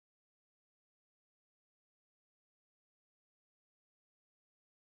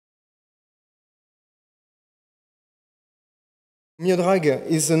Miodrag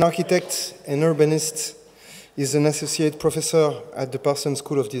is an architect and urbanist. He's an associate professor at the Parsons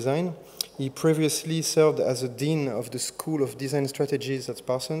School of Design. He previously served as a dean of the School of Design Strategies at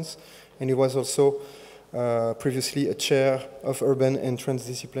Parsons, and he was also previously a chair of urban and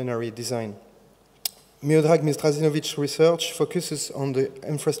transdisciplinary design. Miodrag Mitrasinovic's research focuses on the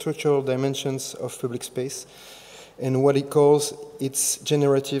infrastructural dimensions of public space and what he calls its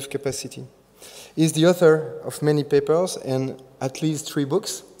generative capacity. He is the author of many papers and at least 3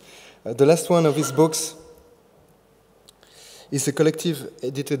 books. The last one of his books is a collective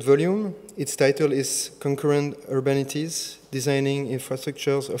edited volume. Its title is Concurrent Urbanities, Designing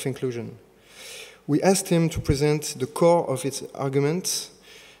Infrastructures of Inclusion. We asked him to present the core of its argument,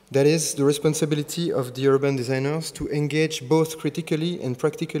 that is, the responsibility of the urban designers to engage both critically and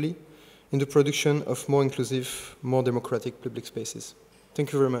practically in the production of more inclusive, more democratic public spaces.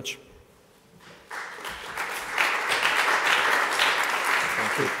 Thank you very much.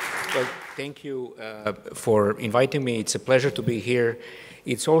 Well, thank you for inviting me. It's a pleasure to be here.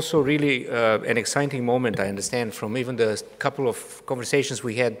 It's also really an exciting moment, I understand, from even the couple of conversations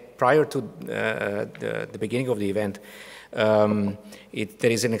we had prior to the beginning of the event. There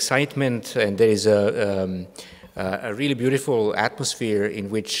is an excitement and there is a really beautiful atmosphere in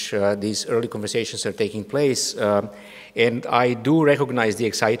which these early conversations are taking place. And I do recognize the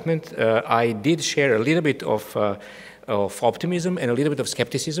excitement. I did share a little bit of optimism and a little bit of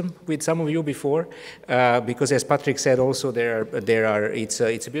skepticism with some of you before, because as Patrick said also, it's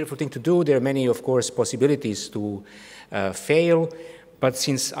a beautiful thing to do. There are many, of course, possibilities to fail, but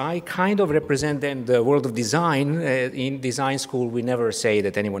since I kind of represent then the world of design, in design school we never say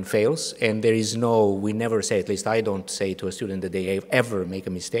that anyone fails, and we never say, at least I don't say to a student that they ever make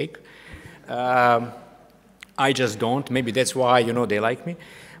a mistake. I just don't. Maybe that's why, they like me.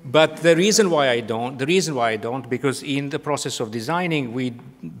 But the reason why I don't, because in the process of designing, we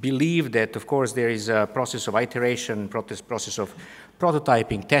believe that, of course, there is a process of iteration, process of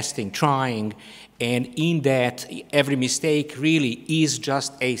prototyping, testing, trying, and in that, every mistake really is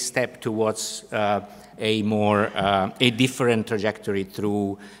just a step towards a different trajectory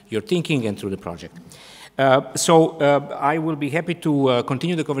through your thinking and through the project. So I will be happy to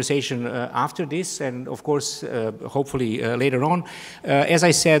continue the conversation after this, and of course, hopefully later on. As I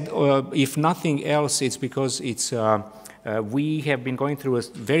said, if nothing else, it's because we have been going through a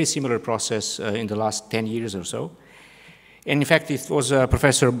very similar process in the last 10 years or so. And in fact, it was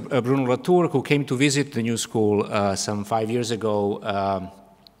Professor Bruno Latour who came to visit the new school some 5 years ago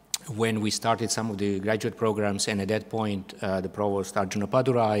when we started some of the graduate programs, and at that point, the provost Arjuna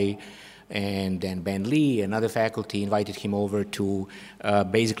Padurai and then Ben Lee and other faculty invited him over to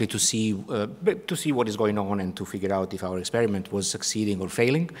basically to see what is going on and to figure out if our experiment was succeeding or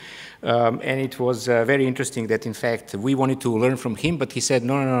failing. And it was very interesting that, in fact, we wanted to learn from him, but he said,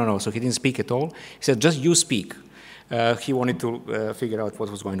 no. So he didn't speak at all. He said, just you speak. He wanted to figure out what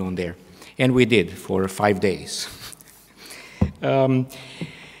was going on there. And we did for 5 days.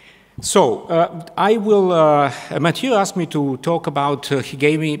 So I will, Mathieu asked me to talk about, he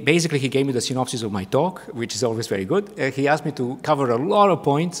gave me the synopsis of my talk, which is always very good. He asked me to cover a lot of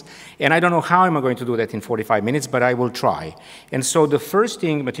points, and I don't know how I'm going to do that in 45 minutes, but I will try. And so the first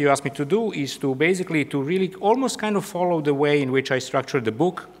thing Mathieu asked me to do is to basically to really almost kind of follow the way in which I structured the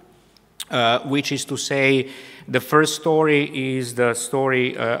book, which is to say the first story is the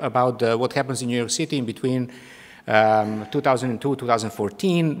story about what happens in New York City in between 2002,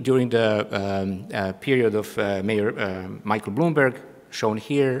 2014, during the period of Mayor Michael Bloomberg, shown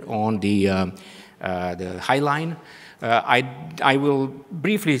here on the High Line. I will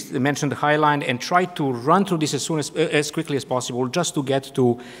briefly mention the High Line and try to run through this as quickly as possible, just to get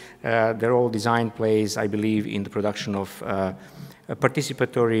to the role design plays, I believe, in the production of a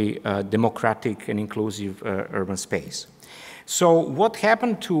participatory, democratic, and inclusive urban space. So what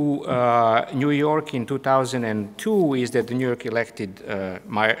happened to New York in 2002 is that the New York elected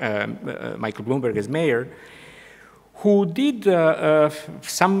Michael Bloomberg as mayor, who did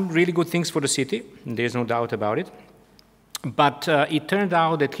some really good things for the city, there's no doubt about it. But it turned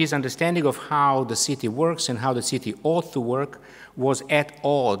out that his understanding of how the city works and how the city ought to work was at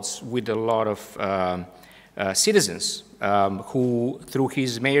odds with a lot of citizens who, through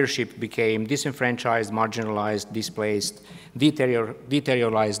his mayorship, became disenfranchised, marginalized, displaced,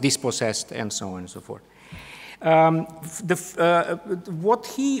 deteriorized, dispossessed, and so on and so forth. One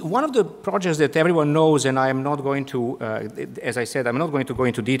of the projects that everyone knows, and I am not going to, as I said, I'm not going to go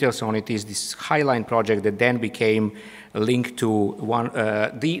into details on it, is this High Line project that then became linked to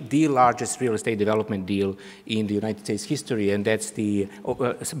the largest real estate development deal in the United States history, and that's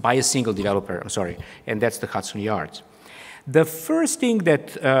by a single developer, I'm sorry, and that's the Hudson Yards. The first thing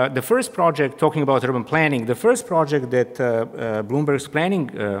that, the first project, talking about urban planning, the first project that Bloomberg's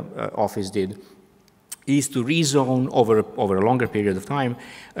planning office did is to rezone over a longer period of time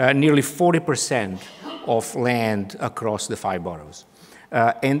nearly 40% of land across the 5 boroughs.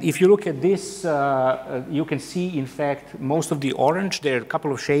 And if you look at this, you can see, in fact, most of the orange, there are a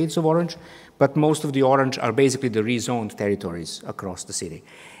couple of shades of orange, but most of the orange are basically the rezoned territories across the city.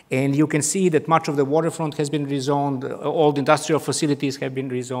 And you can see that much of the waterfront has been rezoned, all the industrial facilities have been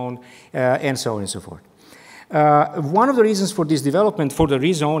rezoned, and so on and so forth. One of the reasons for this development, for the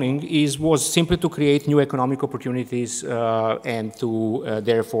rezoning, was simply to create new economic opportunities and to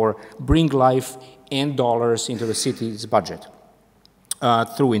therefore bring life and dollars into the city's budget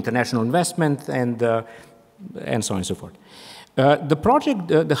through international investment and so on and so forth. The project,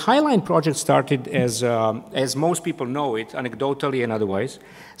 the Highline project started as most people know it, anecdotally and otherwise,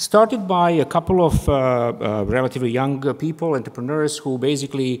 started by a couple of relatively young people, entrepreneurs, who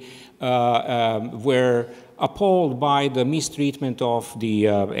basically were appalled by the mistreatment of the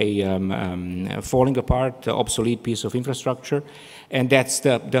falling apart, obsolete piece of infrastructure, and that's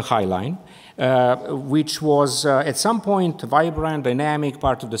the Highline, which was at some point a vibrant, dynamic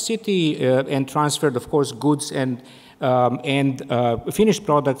part of the city, and transferred, of course, goods and finished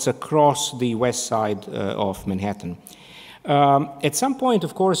products across the west side of Manhattan. At some point,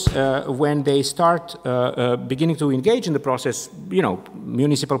 of course, when they start beginning to engage in the process, you know,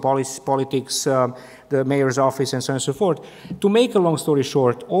 municipal politics, the mayor's office, and so on and so forth, to make a long story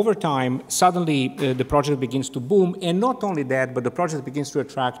short, over time, suddenly the project begins to boom, and not only that, but the project begins to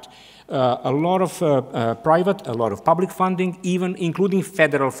attract a lot of private, a lot of public funding, even including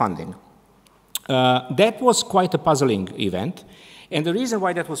federal funding. That was quite a puzzling event. And the reason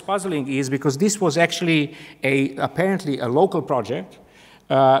why that was puzzling is because this was actually apparently a local project,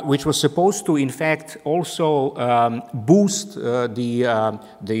 which was supposed to, in fact, also boost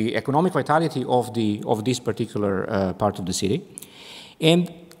the economic vitality of this particular part of the city.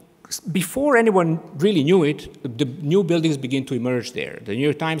 And before anyone really knew it, the new buildings began to emerge there. The New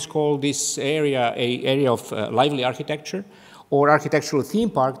York Times called this area an area of lively architecture, or architectural theme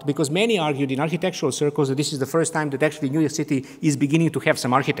park, because many argued in architectural circles that this is the first time that actually New York City is beginning to have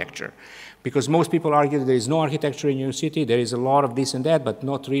some architecture. Because most people argue that there is no architecture in New York City, there is a lot of this and that, but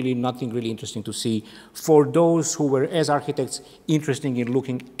nothing really interesting to see for those who were, as architects, interested in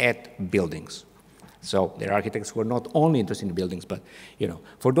looking at buildings. So there are architects who are not only interested in buildings, but you know,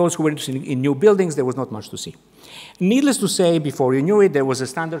 for those who were interested in new buildings, there was not much to see. Needless to say, before you knew it, there was a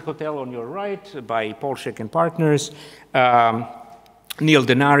Standard Hotel on your right by Paul Sheck and Partners, Neil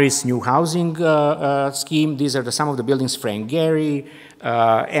Denaris' new housing scheme. These are some of the buildings, Frank Gehry,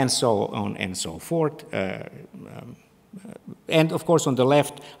 and so on and so forth. And of course, on the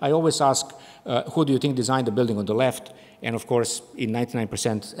left, I always ask, who do you think designed the building on the left? And of course, in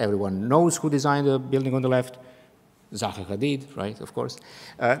 99%, everyone knows who designed the building on the left. Zaha Hadid, right, of course.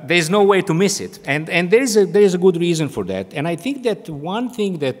 There's no way to miss it. And there is a good reason for that. And I think that one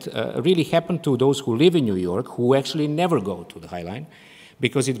thing that really happened to those who live in New York, who actually never go to the High Line,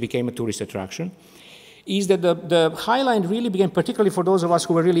 because it became a tourist attraction, is that the High Line really began, particularly for those of us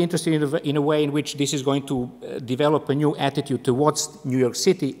who were really interested in a way in which this is going to develop a new attitude towards New York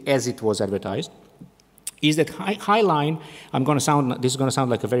City as it was advertised, is that High Line, this is going to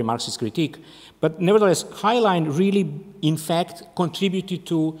sound like a very Marxist critique, but nevertheless, High Line really, in fact, contributed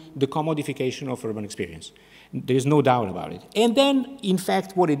to the commodification of urban experience. There is no doubt about it. And then, in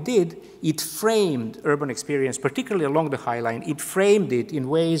fact, what it did, it framed urban experience, particularly along the High Line, it framed it in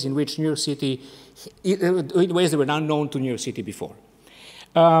ways in which New York City, in ways that were unknown to New York City before.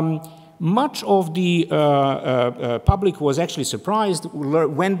 Much of the public was actually surprised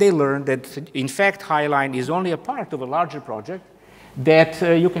when they learned that, in fact, High Line is only a part of a larger project that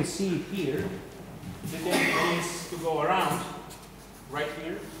you can see here, that then begins to go around right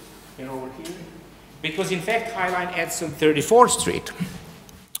here and over here, because in fact, High Line ends on 34th Street.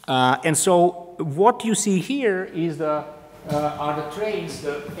 And so what you see here is are the trains,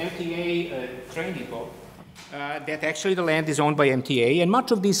 the MTA train depot, that actually the land is owned by MTA, and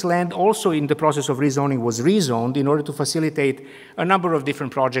much of this land also in the process of rezoning was rezoned in order to facilitate a number of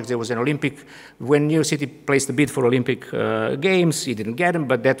different projects. There was an Olympic, when New York City placed a bid for Olympic Games, he didn't get them,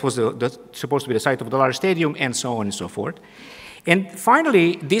 but that was supposed to be the site of the large stadium, and so on and so forth. And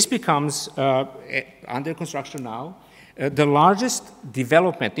finally, this becomes, under construction now, the largest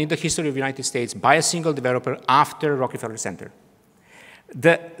development in the history of the United States by a single developer after Rockefeller Center.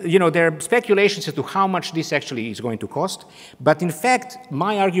 There are speculations as to how much this actually is going to cost, but in fact,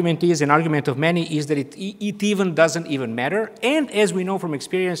 my argument is, an argument of many, is that it even doesn't even matter, and as we know from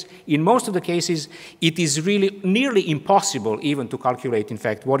experience, in most of the cases, it is really nearly impossible even to calculate, in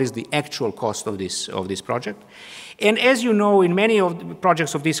fact, what is the actual cost of this project. And as you know, in many of the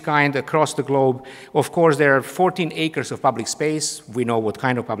projects of this kind across the globe, of course, there are 14 acres of public space. We know what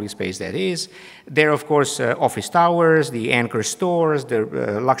kind of public space that is. There are, of course, office towers, the anchor stores,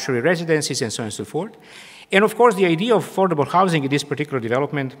 the luxury residences, and so on and so forth. And of course, the idea of affordable housing in this particular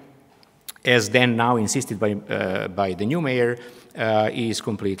development, as then now insisted by the new mayor, has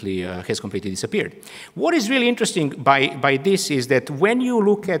completely disappeared. What is really interesting by this is that when you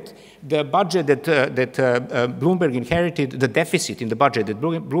look at the budget that Bloomberg inherited, the deficit in the budget that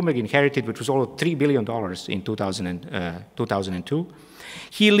Bloomberg inherited, which was all $3 billion in 2002,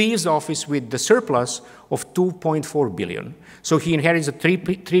 he leaves office with the surplus of $2.4 billion. So he inherits a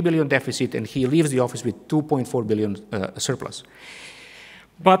 $3 billion deficit, and he leaves the office with $2.4 billion surplus.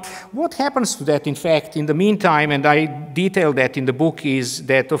 But what happens to that, in fact, in the meantime, and I detail that in the book, is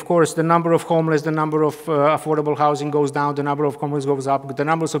that, of course, the number of homeless, the number of affordable housing goes down, the number of homeless goes up, the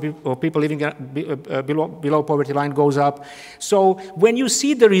numbers of people living below poverty line goes up. So when you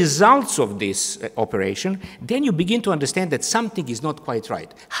see the results of this operation, then you begin to understand that something is not quite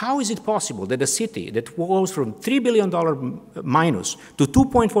right. How is it possible that a city that goes from $3 billion minus to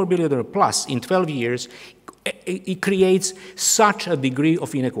 $2.4 billion plus in 12 years, it creates such a degree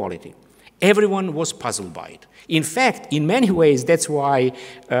of inequality? Everyone was puzzled by it. In fact, in many ways, that's why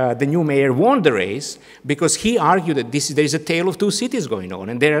the new mayor won the race, because he argued that there is a tale of two cities going on,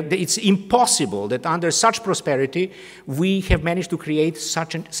 and it's impossible that under such prosperity we have managed to create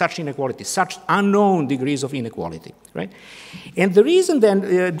such inequality, such unknown degrees of inequality, right? And the reason then,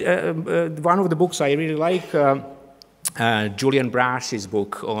 one of the books I really like, Julian Brash's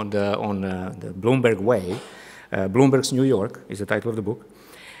book on the Bloomberg Way, Bloomberg's New York is the title of the book,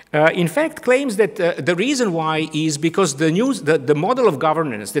 in fact claims that the reason why is because the model of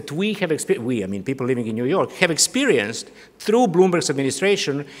governance that we have experienced, I mean people living in New York, have experienced through Bloomberg's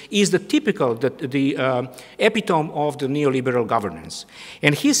administration is the typical, the epitome of the neoliberal governance.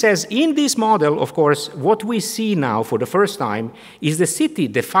 And he says in this model, of course, what we see now for the first time is the city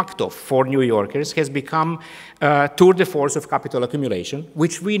de facto for New Yorkers has become tour de force of capital accumulation,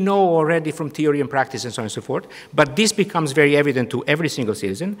 which we know already from theory and practice and so on and so forth, but this becomes very evident to every single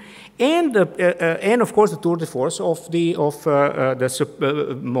citizen, and of course the tour de force of the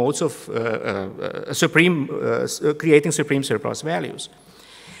modes of creating supreme surplus values.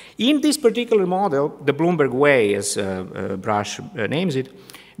 In this particular model, the Bloomberg Way, as Brash names it,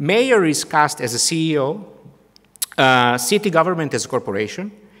 mayor is cast as a CEO, city government as a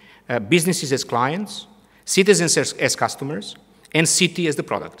corporation, businesses as clients, citizens as customers, and city as the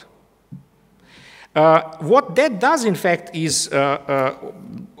product. What that does, in fact, is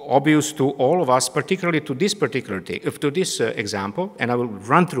obvious to all of us, particularly to this example, and I will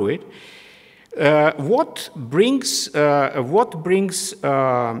run through it. What brings the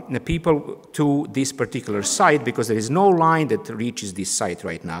people to this particular site, because there is no line that reaches this site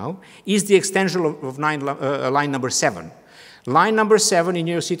right now, is the extension of line number 7. Line number 7 in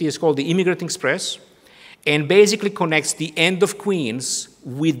New York City is called the Immigrant Express, and basically connects the end of Queens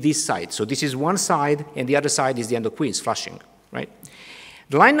with this side. So this is one side, and the other side is the end of Queens, Flushing, right?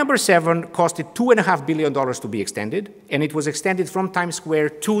 The line number 7 costed $2.5 billion to be extended, and it was extended from Times Square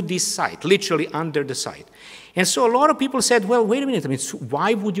to this site, literally under the site. And so a lot of people said, well, wait a minute, I mean,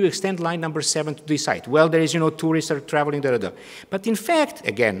 why would you extend line number 7 to this site? Well, there is, tourists are traveling, da-da-da. But in fact,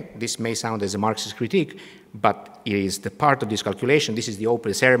 again, this may sound as a Marxist critique, but it is the part of this calculation. This is the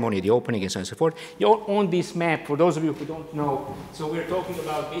open ceremony, the opening, and so on and so forth. You're on this map, for those of you who don't know, so we're talking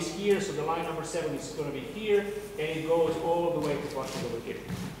about this here, so the line number 7 is going to be here, and it goes all the way to Flushing over here.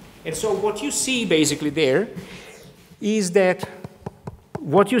 And so what you see basically there is that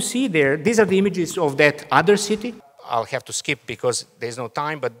what you see there, these are the images of that other city. I'll have to skip because there's no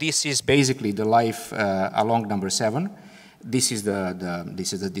time, but this is basically the life along number 7. These are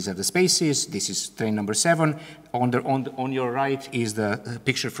the spaces. This is train number 7. On your right is the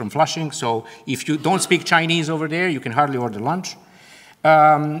picture from Flushing. So if you don't speak Chinese over there, you can hardly order lunch.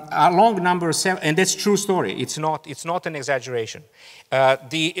 Along number 7, and that's true story. It's not an exaggeration.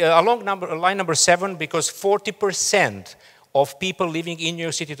 Along line number 7, because 40% of people living in New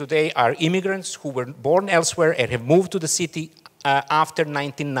York City today are immigrants who were born elsewhere and have moved to the city after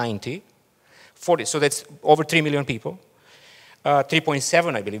 1990. So that's over 3 million people.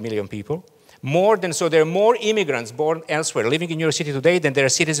 3.7, I believe, million people. So there are more immigrants born elsewhere living in New York City today than there are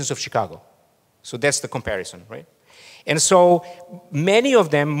citizens of Chicago. So that's the comparison, right? And so many of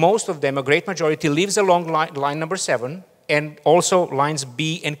them, most of them, a great majority, lives along line number 7 and also lines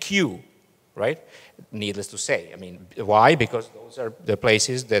B and Q, right? Needless to say. I mean, why? Because those are the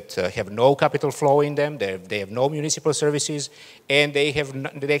places that have no capital flow in them, they have no municipal services, and they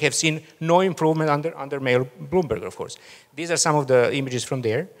have seen no improvement under Mayor Bloomberg, of course. These are some of the images from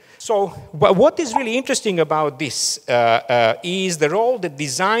there. So what is really interesting about this is the role that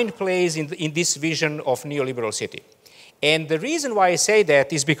design plays in this vision of neoliberal city. And the reason why I say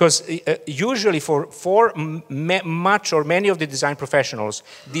that is because usually for much or many of the design professionals,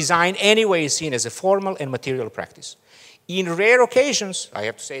 design anyway is seen as a formal and material practice. In rare occasions, I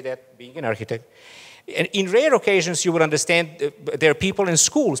have to say that being an architect, in rare occasions you would understand there are people in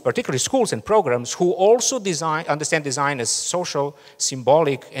schools, particularly schools and programs, who also understand design as social,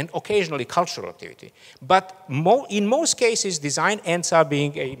 symbolic, and occasionally cultural activity. But in most cases, design ends up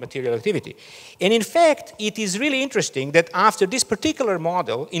being a material activity. And in fact, it is really interesting that after this particular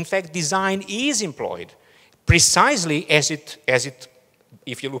model, in fact, design is employed precisely as it,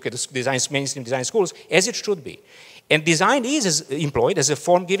 if you look at the mainstream design schools, as it should be. And design is employed as a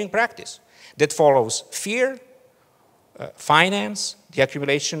form-giving practice that follows fear, finance,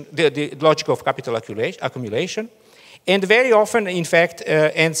 the logic of capital accumulation, and very often, in fact,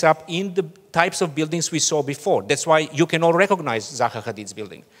 ends up in the types of buildings we saw before. That's why you can all recognize Zaha Hadid's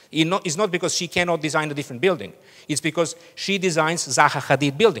building. It's not because she cannot design a different building. It's because she designs Zaha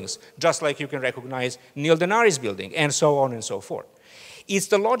Hadid buildings, just like you can recognize Neil Denari's building, and so on and so forth. It's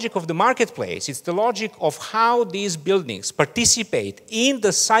the logic of the marketplace. It's the logic of how these buildings participate in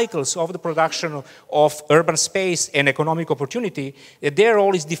the cycles of the production of urban space and economic opportunity, that their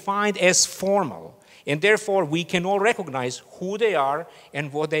role is defined as formal. And therefore, we can all recognize who they are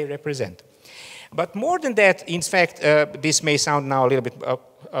and what they represent. But more than that, in fact, this may sound now a little bit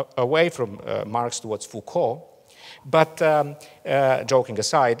away from Marx towards Foucault, but joking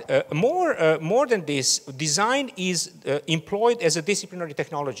aside, more than this, design is employed as a disciplinary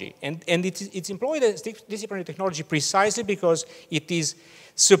technology. And it's employed as disciplinary technology precisely because it is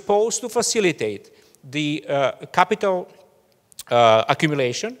supposed to facilitate the capital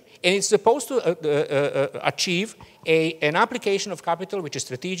accumulation, and it's supposed to achieve an application of capital which is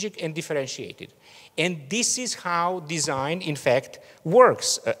strategic and differentiated. And this is how design, in fact,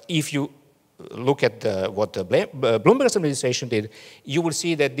 works. If you look at what the Bloomberg's administration did, you will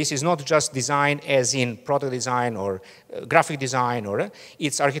see that this is not just design as in product design or graphic design, or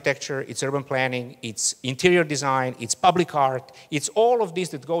it's architecture, it's urban planning, it's interior design, it's public art, it's all of this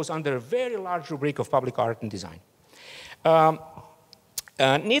that goes under a very large rubric of public art and design.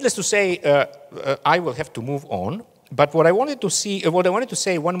 Needless to say, I will have to move on. But what I wanted to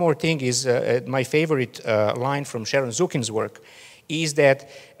say, one more thing is my favorite line from Sharon Zukin's work is that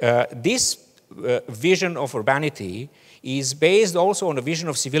this vision of urbanity is based also on a vision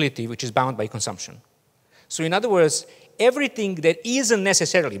of civility which is bound by consumption. So in other words, everything that isn't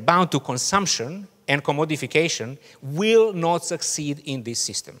necessarily bound to consumption and commodification will not succeed in this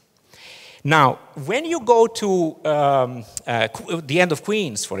system. Now, when you go to the end of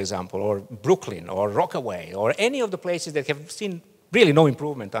Queens, for example, or Brooklyn, or Rockaway, or any of the places that have seen really no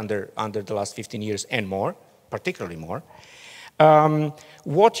improvement under the last 15 years and more, particularly more,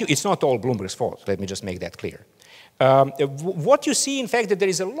 it's not all Bloomberg's fault, let me just make that clear. What you see, in fact, that there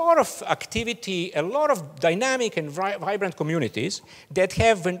is a lot of activity, a lot of dynamic and vibrant communities that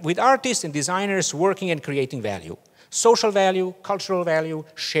have, with artists and designers working and creating value. Social value, cultural value,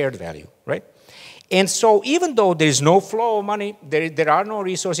 shared value, right? And so even though there is no flow of money, there are no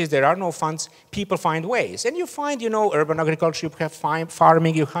resources, there are no funds, people find ways. And you find, you know, urban agriculture, you have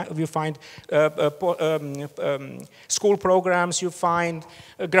farming, you find school programs, you find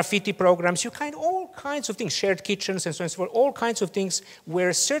graffiti programs, you find all kinds of things, shared kitchens and so on and so forth, all kinds of things where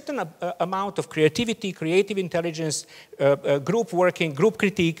a certain amount of creativity, creative intelligence, group working, group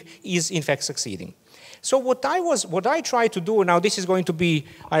critique is in fact succeeding. So what I try to do, now this is going to be,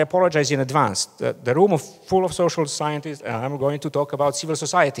 I apologize in advance, the room full of social scientists, and I'm going to talk about civil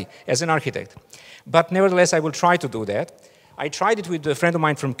society as an architect. But nevertheless, I will try to do that. I tried it with a friend of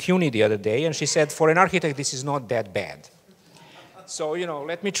mine from CUNY the other day, and she said, for an architect, this is not that bad. So, you know,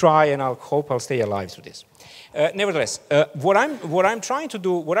 let me try, and I hope I'll stay alive through this. Nevertheless, what I was trying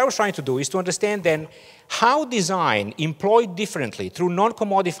to do is to understand then how design employed differently through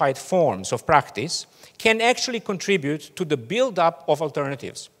non-commodified forms of practice can actually contribute to the build-up of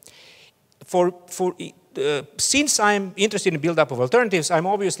alternatives. Since I'm interested in build-up of alternatives, I'm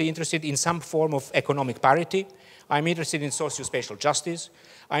obviously interested in some form of economic parity. I'm interested in socio-spatial justice.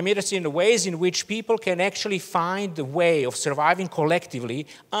 I'm interested in the ways in which people can actually find the way of surviving collectively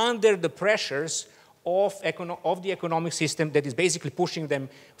under the pressures of the economic system that is basically pushing them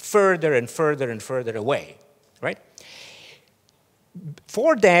further and further and further away, right?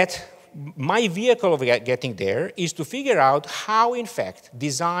 For that, my vehicle of getting there is to figure out how, in fact,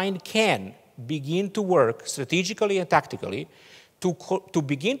 design can begin to work strategically and tactically to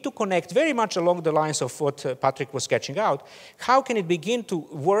begin to connect very much along the lines of what Patrick was sketching out. How can it begin to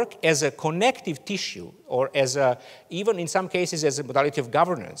work as a connective tissue, or as a, even in some cases as a modality of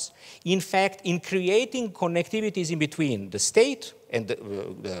governance, in fact, in creating connectivities in between the state and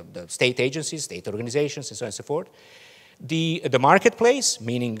the state agencies, state organizations, and so on and so forth, the marketplace,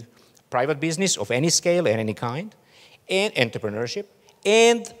 meaning private business of any scale and any kind, and entrepreneurship,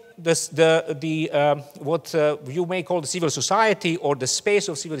 and what you may call the civil society, or the space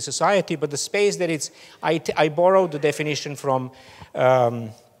of civil society, but the space that it's, I borrowed the definition from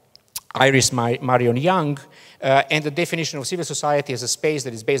Iris Marion Young, and the definition of civil society as a space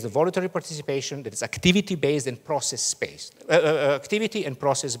that is based on voluntary participation, that is activity-based and process-based, activity and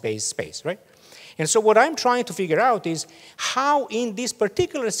process-based space, right? And so what I'm trying to figure out is how in this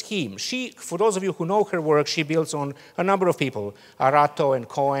particular scheme, for those of you who know her work, she builds on a number of people, Arato and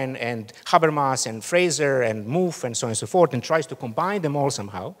Cohen and Habermas and Fraser and Mouffe and so on and so forth, and tries to combine them all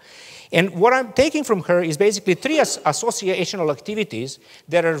somehow. And what I'm taking from her is basically three associational activities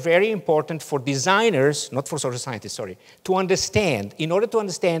that are very important for designers, not for social scientists, sorry, to understand, in order to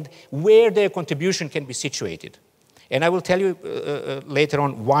understand where their contribution can be situated. And I will tell you later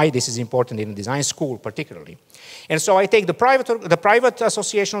on why this is important in design school particularly. And so I take the private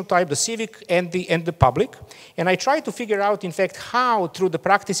associational type, the civic, and the public, and I try to figure out, in fact, how through the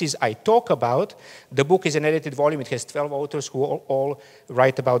practices I talk about, the book is an edited volume, it has 12 authors who all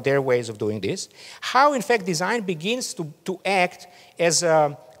write about their ways of doing this, how, in fact, design begins to act as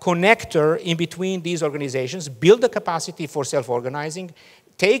a connector in between these organizations, build the capacity for self-organizing,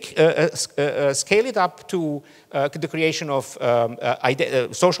 scale it up to the creation of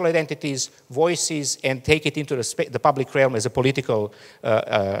social identities, voices, and take it into the public realm as a political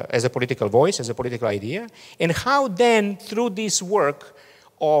voice, as a political idea, and how then through this work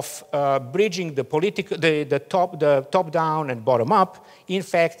of bridging the top-down and bottom-up, in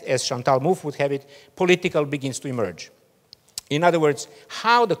fact, as Chantal Mouffe would have it, political begins to emerge. In other words,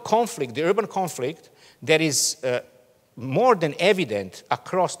 how the conflict, the urban conflict, that is more than evident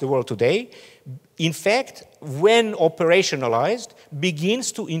across the world today, in fact, when operationalized,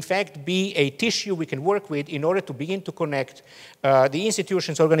 begins to, in fact, be a tissue we can work with in order to begin to connect the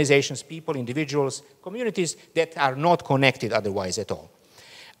institutions, organizations, people, individuals, communities that are not connected otherwise at all.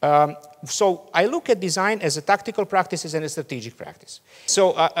 So I look at design as a tactical practice and a strategic practice.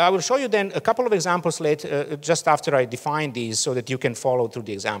 So I will show you then a couple of examples later, just after I define these, so that you can follow through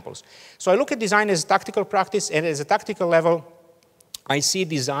the examples. So I look at design as a tactical practice, and as a tactical level, I see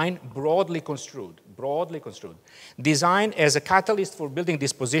design broadly construed. Design as a catalyst for building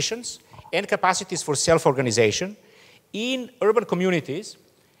dispositions and capacities for self-organization in urban communities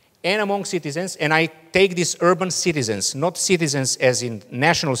and among citizens, and I take these urban citizens, not citizens as in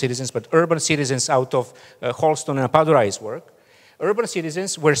national citizens, but urban citizens out of Holston and Padurai's work, urban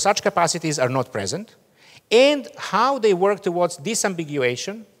citizens where such capacities are not present, and how they work towards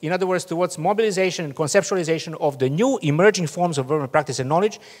disambiguation, in other words, towards mobilization and conceptualization of the new emerging forms of urban practice and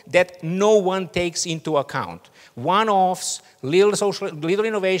knowledge that no one takes into account. One-offs, little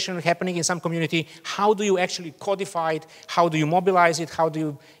innovation happening in some community, how do you actually codify it, how do you mobilize it, how do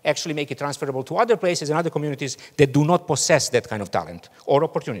you actually make it transferable to other places and other communities that do not possess that kind of talent or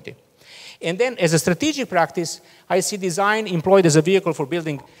opportunity. And then as a strategic practice, I see design employed as a vehicle for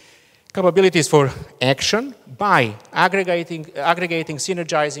building capabilities for action by aggregating,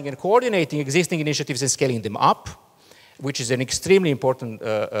 synergizing, and coordinating existing initiatives and scaling them up, which is an extremely important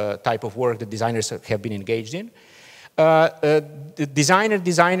type of work that designers have been engaged in.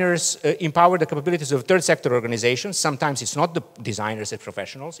 Designers empower the capabilities of third sector organizations. Sometimes it's not the designers as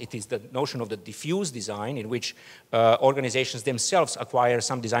professionals, it is the notion of the diffuse design in which organizations themselves acquire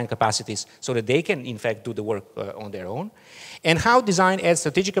some design capacities so that they can in fact do the work on their own. And how design adds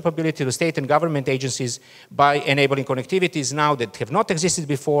strategic capability to state and government agencies by enabling connectivities now that have not existed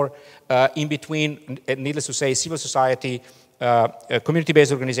before in between, needless to say, civil society,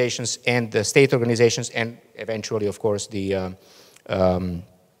 community-based organizations and the state organizations, and eventually, of course, the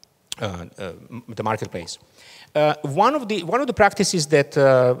marketplace. One of the practices that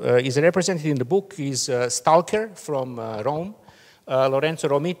is represented in the book is Stalker from Rome. Lorenzo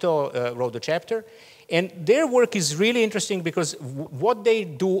Romito wrote the chapter. And their work is really interesting because what they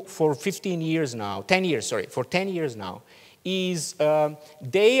do for 10 years now, is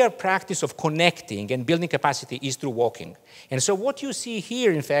their practice of connecting and building capacity is through walking. And so what you see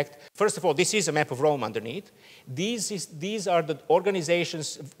here, in fact, first of all, this is a map of Rome underneath. These are the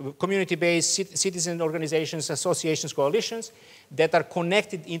organizations, community-based citizen organizations, associations, coalitions that are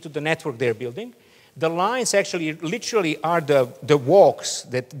connected into the network they're building. The lines actually literally are the walks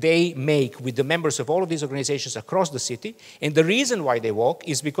that they make with the members of all of these organizations across the city. And the reason why they walk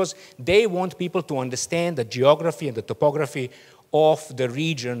is because they want people to understand the geography and the topography of the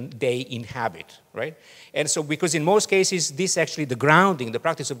region they inhabit, right? And so because in most cases, this actually, the grounding, the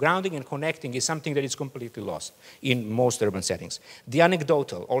practice of grounding and connecting is something that is completely lost in most urban settings. The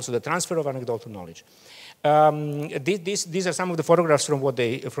anecdotal, also the transfer of anecdotal knowledge. These are some of the photographs from what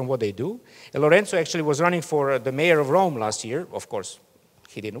they do. Lorenzo actually was running for the mayor of Rome last year. Of course,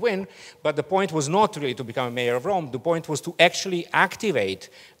 he didn't win, but the point was not really to become a mayor of Rome. The point was to actually activate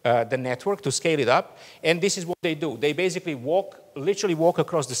the network, to scale it up, and this is what they do. They basically literally walk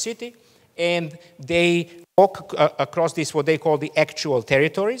across the city, and they walk across this, what they call the actual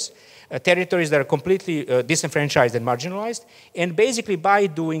territories. Territories that are completely disenfranchised and marginalized. And basically by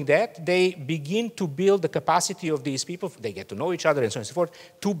doing that, they begin to build the capacity of these people, they get to know each other and so on and so forth,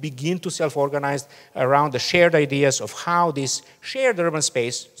 to begin to self-organize around the shared ideas of how this shared urban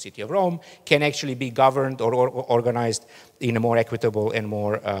space, city of Rome, can actually be governed or organized in a more equitable and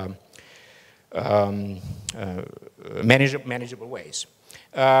more manageable ways.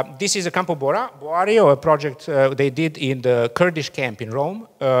 This is a Campo Boario, a project they did in the Kurdish camp in Rome,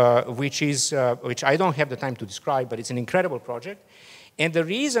 which I don't have the time to describe, but it's an incredible project. And the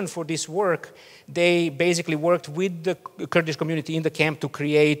reason for this work, they basically worked with the Kurdish community in the camp to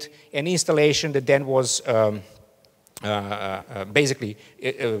create an installation that then was basically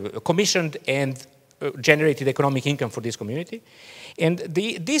commissioned and generated economic income for this community. And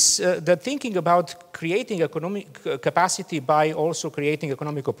the thinking about creating economic capacity by also creating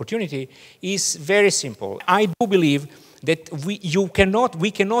economic opportunity is very simple. I do believe that we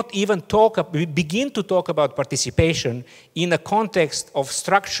cannot even begin to talk about participation in a context of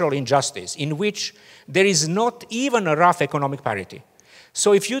structural injustice in which there is not even a rough economic parity.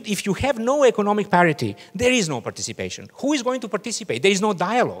 So if you have no economic parity, there is no participation. Who is going to participate? There is no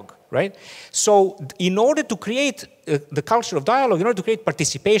dialogue, right? So in order to create the culture of dialogue, in order to create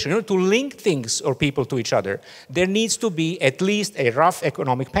participation, in order to link things or people to each other, there needs to be at least a rough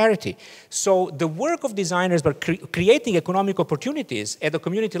economic parity. So the work of designers by creating economic opportunities at the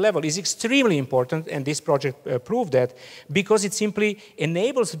community level is extremely important, and this project proved that, because it simply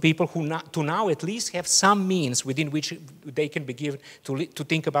enables people to now at least have some means within which they can begin to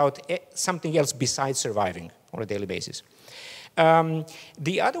think about something else besides surviving on a daily basis.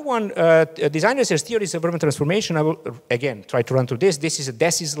 The other one, designers as theories of urban transformation, I will again try to run through this. This is a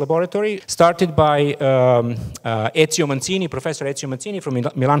DESIS laboratory started by Ezio Manzini, Professor Ezio Manzini from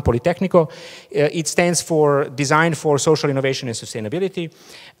Milan Politecnico. It stands for Design for Social Innovation and Sustainability.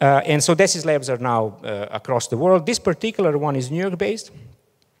 And so DESIS labs are now across the world. This particular one is New York based.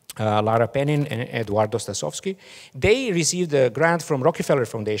 Lara Penin and Eduardo Stasovsky. They received a grant from Rockefeller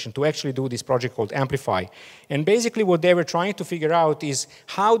Foundation to actually do this project called Amplify. And basically what they were trying to figure out is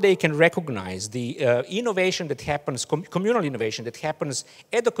how they can recognize the innovation that happens, communal innovation that happens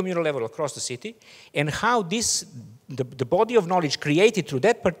at the communal level across the city, and how the body of knowledge created through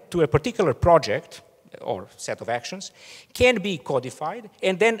to a particular project or set of actions can be codified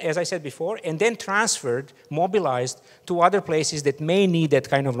and then, as I said before, and then transferred, mobilized to other places that may need that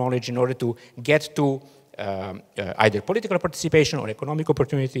kind of knowledge in order to get to either political participation or economic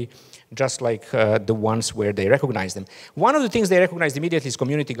opportunity, just like the ones where they recognize them. One of the things they recognized immediately is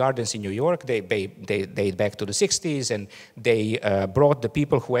community gardens in New York. They date back to the 60s, and they brought the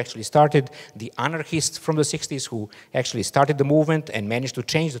people who actually started, the anarchists from the 60s who actually started the movement and managed to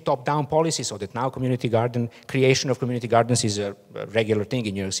change the top-down policy so that now creation of community gardens is a regular thing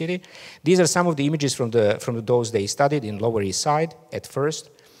in New York City. These are some of the images from those they studied in Lower East Side at first.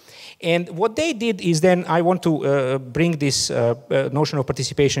 And what they did is then, I want to bring this notion of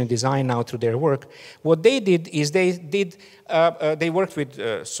participation in design now through their work. What they did is they worked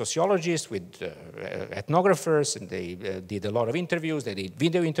with sociologists, with ethnographers, and they did a lot of interviews, they did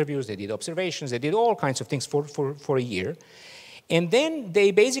video interviews, they did observations, they did all kinds of things for a year. And then they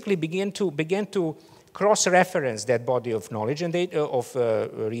basically began to cross-reference that body of knowledge and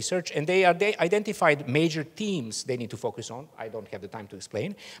research, and they identified major themes they need to focus on. I don't have the time to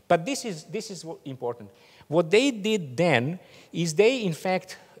explain, but this is important. What they did then is they, in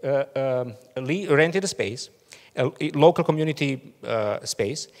fact, rented a space, a local community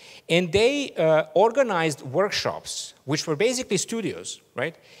space, and they organized workshops, which were basically studios,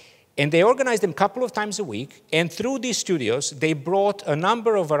 right? And they organized them a couple of times a week, and through these studios, they brought a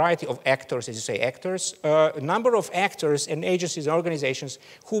number of variety of actors, as you say, actors, a number of actors and agencies and organizations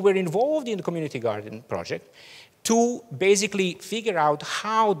who were involved in the community garden project to basically figure out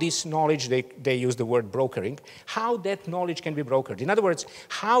how this knowledge, they use the word brokering, how that knowledge can be brokered. In other words,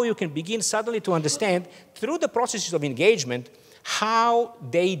 how you can begin suddenly to understand through the processes of engagement how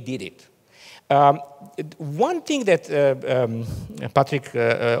they did it. One thing that Patrick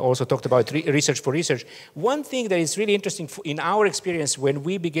also talked about, research for research, one thing that is really interesting in our experience when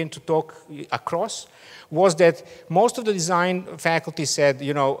we begin to talk across was that most of the design faculty said,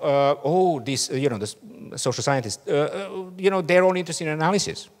 you know, the social scientists, you know, they're only interested in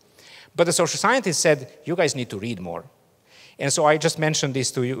analysis. But the social scientists said, you guys need to read more. And so I just mentioned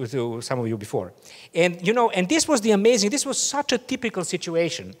this to you, to some of you before. And, you know, and this was the amazing, this was such a typical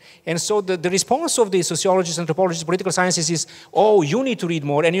situation. And so the response of the sociologists, anthropologists, political sciences is, oh, you need to read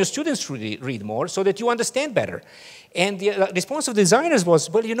more and your students should read more so that you understand better. And the response of the designers was,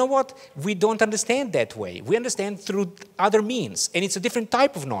 well, you know what? We don't understand that way. We understand through other means. And it's a different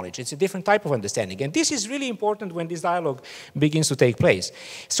type of knowledge. It's a different type of understanding. And this is really important when this dialogue begins to take place.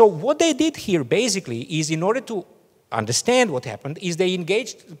 So what they did here basically is, in order to understand what happened, is they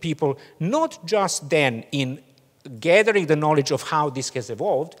engaged people not just then in gathering the knowledge of how this has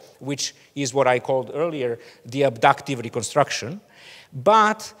evolved, which is what I called earlier the abductive reconstruction,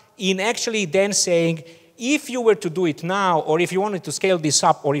 but in actually then saying, if you were to do it now, or if you wanted to scale this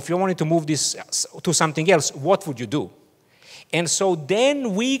up, or if you wanted to move this to something else, what would you do? And so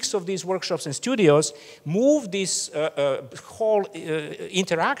then weeks of these workshops and studios moved this whole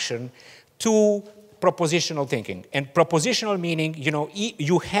interaction to propositional thinking. And propositional meaning, you know,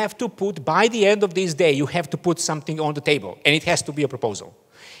 you have to put, by the end of this day, you have to put something on the table, and it has to be a proposal.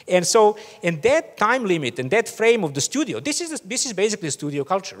 And so, in that time limit, and that frame of the studio, this is basically a studio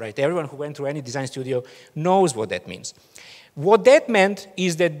culture, right? Everyone who went through any design studio knows what that means. What that meant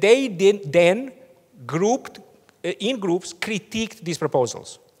is that they then grouped, in groups, critiqued these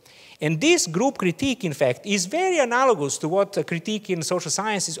proposals. And this group critique, in fact, is very analogous to what a critique in social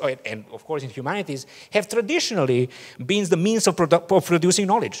sciences, and of course in humanities, have traditionally been the means of producing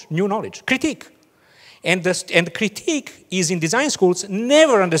knowledge, new knowledge, critique. And critique is, in design schools,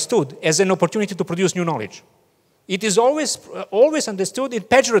 never understood as an opportunity to produce new knowledge. It is always understood in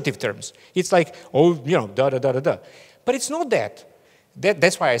pejorative terms. It's like, oh, you know, da-da-da-da-da. But it's not that.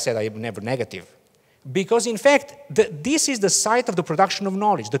 That's why I said I'm never negative. Because, in fact, this is the site of the production of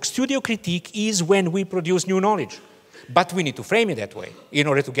knowledge. The studio critique is when we produce new knowledge. But we need to frame it that way in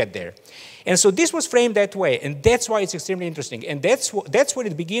order to get there. And so this was framed that way, and that's why it's extremely interesting. And that's when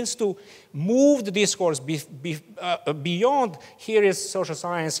it begins to move the discourse beyond, here is social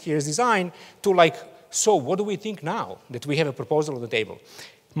science, here is design, to like, so what do we think now that we have a proposal on the table?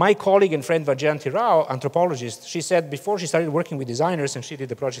 My colleague and friend Vajayanti Rao, anthropologist, she said before she started working with designers, and she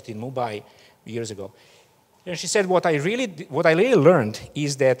did a project in Mumbai years ago, and she said, what I really learned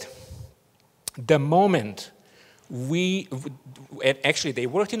is that the moment and actually they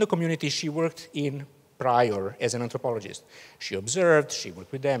worked in the community, she worked in prior as an anthropologist. She observed, she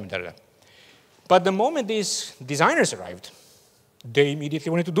worked with them, da-da-da. But the moment these designers arrived, they immediately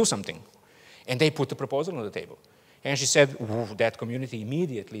wanted to do something. And they put the proposal on the table. And she said, that community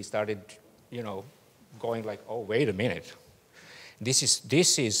immediately started, you know, going like, oh, wait a minute. This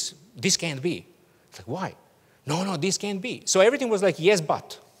can't be. It's like, why? No, this can't be. So everything was like, yes,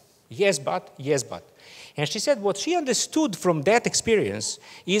 but. Yes, but, yes, but. And she said what she understood from that experience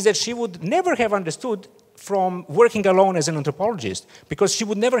is that she would never have understood from working alone as an anthropologist, because she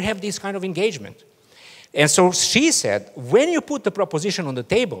would never have this kind of engagement. And so she said, when you put the proposition on the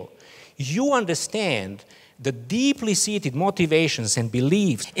table, you understand the deeply seated motivations and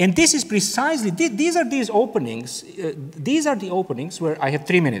beliefs. And this is precisely, these are the openings where I have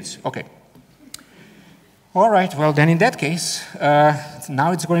 3 minutes. Okay. All right, well then in that case,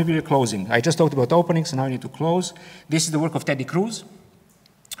 now it's going to be a closing. I just talked about openings, now I need to close. This is the work of Teddy Cruz.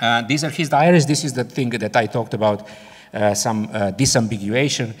 These are his diaries. This is the thing that I talked about, some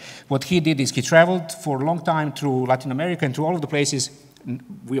disambiguation. What he did is he traveled for a long time through Latin America and through all of the places,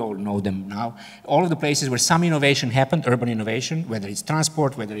 we all know them now, all of the places where some innovation happened, urban innovation, whether it's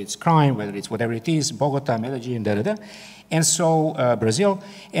transport, whether it's crime, whether it's whatever it is, Bogota, Medellin, da-da-da. And so Brazil.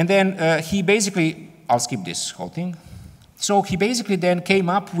 And then he basically, I'll skip this whole thing. So he basically then came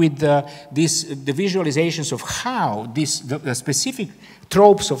up with the visualizations of how the specific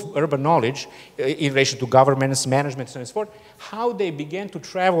tropes of urban knowledge in relation to governments, management, and so forth, how they began to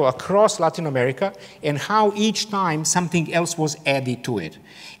travel across Latin America and how each time something else was added to it.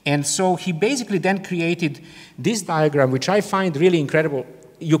 And so he basically then created this diagram, which I find really incredible.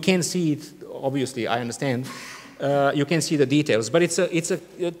 you can see it, obviously, I understand. You can see the details, but it's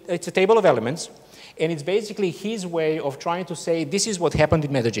a table of elements, and it's basically his way of trying to say, this is what happened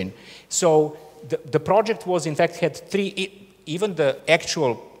in Medellin. So the project was, in fact, had even the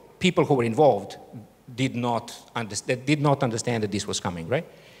actual people who were involved did not understand that this was coming, right?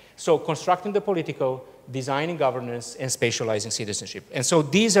 So constructing the political, designing governance, and spatializing citizenship. And so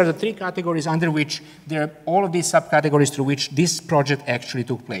these are the three categories under which there are all of these subcategories through which this project actually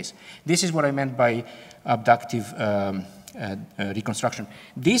took place. This is what I meant by abductive reconstruction.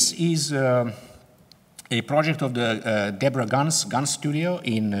 This is a project of the Deborah Gunn's Studio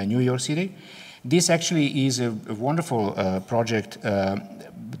in New York City. This actually is a wonderful project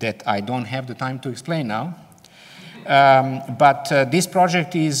that I don't have the time to explain now. But this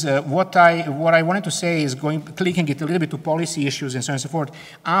project is what I wanted to say is clicking it a little bit to policy issues and so on and so forth.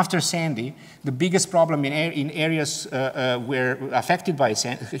 After Sandy, the biggest problem in areas were affected by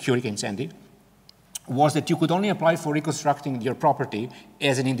Hurricane Sandy was that you could only apply for reconstructing your property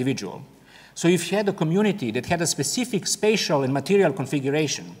as an individual. So if you had a community that had a specific spatial and material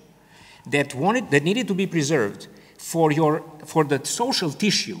configuration that needed to be preserved for the social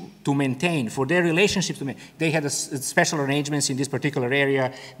tissue to maintain, for their relationships to maintain. They had special arrangements in this particular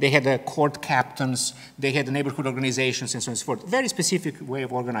area. They had the court captains. They had the neighborhood organizations and so on and so forth. Very specific way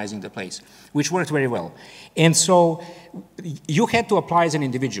of organizing the place, which worked very well. And so you had to apply as an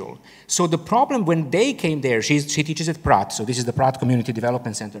individual. So the problem when they came there, she teaches at Pratt, so this is the Pratt Community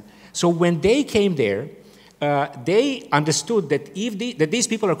Development Center. So when they came there, they understood that that these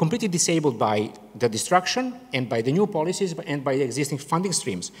people are completely disabled by the destruction and by the new policies and by the existing funding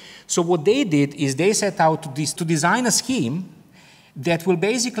streams. So what they did is they set out to design a scheme that will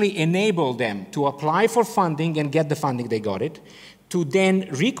basically enable them to apply for funding and get the funding, they got it, to then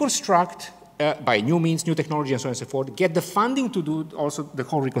reconstruct by new means, new technology, and so on and so forth, get the funding to do also the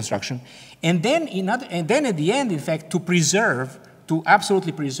whole reconstruction, and then at the end, in fact, to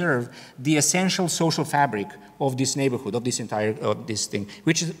absolutely preserve the essential social fabric of this neighborhood, of this thing,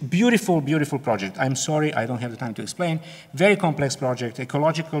 which is a beautiful, beautiful project. I'm sorry, I don't have the time to explain. Very complex project,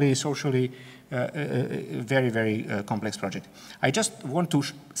 ecologically, socially, very, very complex project. I just want to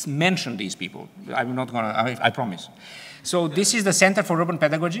mention these people. I'm not gonna, I promise. So this is the Center for Urban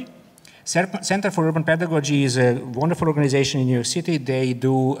Pedagogy. Center for Urban Pedagogy is a wonderful organization in New York City. They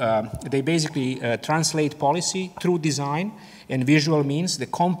basically translate policy through design and visual means, the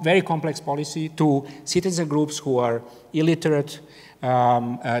very complex policy, to citizen groups who are illiterate,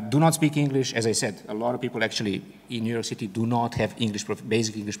 do not speak English. As I said, a lot of people actually in New York City do not have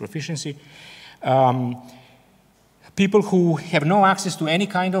basic English proficiency. People who have no access to any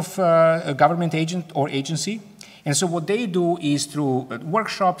kind of government agent or agency. And so what they do is through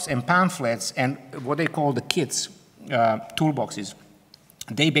workshops and pamphlets and what they call the kits, toolboxes,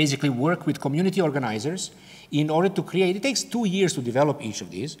 they basically work with community organizers in order to create, it takes 2 years to develop each of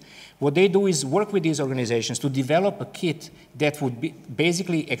these. What they do is work with these organizations to develop a kit that would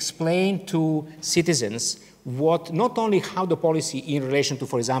basically explain to citizens not only how the policy in relation to,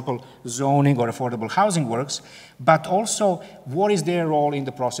 for example, zoning or affordable housing works, but also what is their role in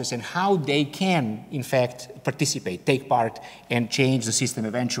the process and how they can, in fact, participate, take part, and change the system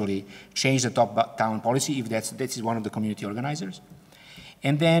eventually, change the top-down policy if this is one of the community organizers.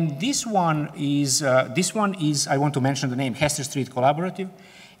 And then this one is, I want to mention the name, Hester Street Collaborative.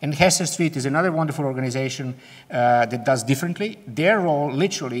 And Hester Street is another wonderful organization that does differently. Their role,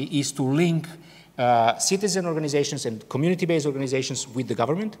 literally, is to link citizen organizations and community-based organizations with the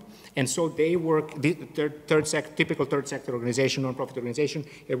government. And so they work, typical third sector organization, non-profit organization,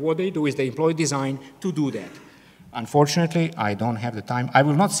 and what they do is they employ design to do that. Unfortunately, I don't have the time. I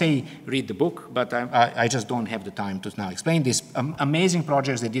will not say read the book, but I just don't have the time to now explain this. Amazing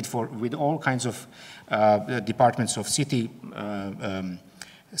projects they did with all kinds of departments of city,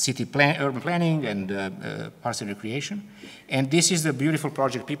 urban planning and parks and recreation. And this is the beautiful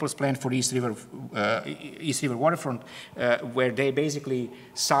project, People's Plan for East River Waterfront, where they basically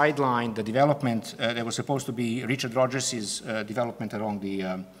sidelined the development that was supposed to be Richard Rogers' development along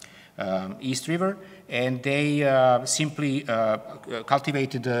the East River, and they simply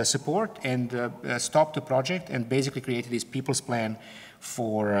cultivated support and stopped the project and basically created this People's Plan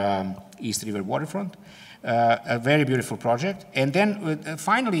for East River Waterfront. A very beautiful project. And then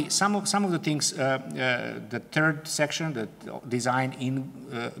finally, some of the things, the third section, the design in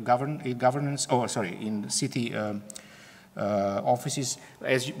in city offices.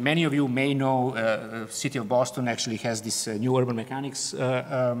 As many of you may know, City of Boston actually has this new urban mechanics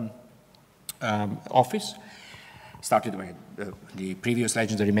office, started by the previous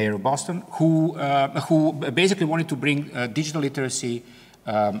legendary mayor of Boston, who basically wanted to bring digital literacy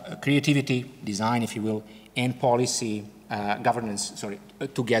creativity, design, if you will, and policy, governance,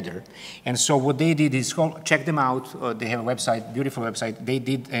 together. And so what they did is, check them out. They have a website, beautiful website. They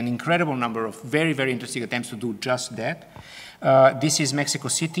did an incredible number of very, very interesting attempts to do just that. This is Mexico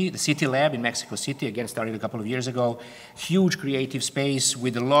City, the City Lab in Mexico City, again, started a couple of years ago. Huge creative space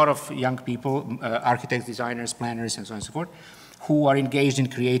with a lot of young people, architects, designers, planners, and so on and so forth, who are engaged in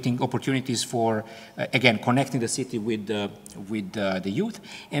creating opportunities for, again, connecting the city with the youth.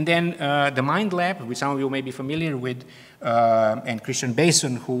 And then the Mind Lab, which some of you may be familiar with, and Christian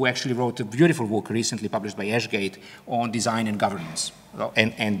Bason, who actually wrote a beautiful book recently published by Ashgate on design and governance,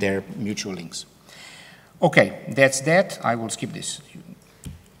 and their mutual links. Okay, that's that. I will skip this.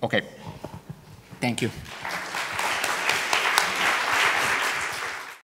 Okay, thank you.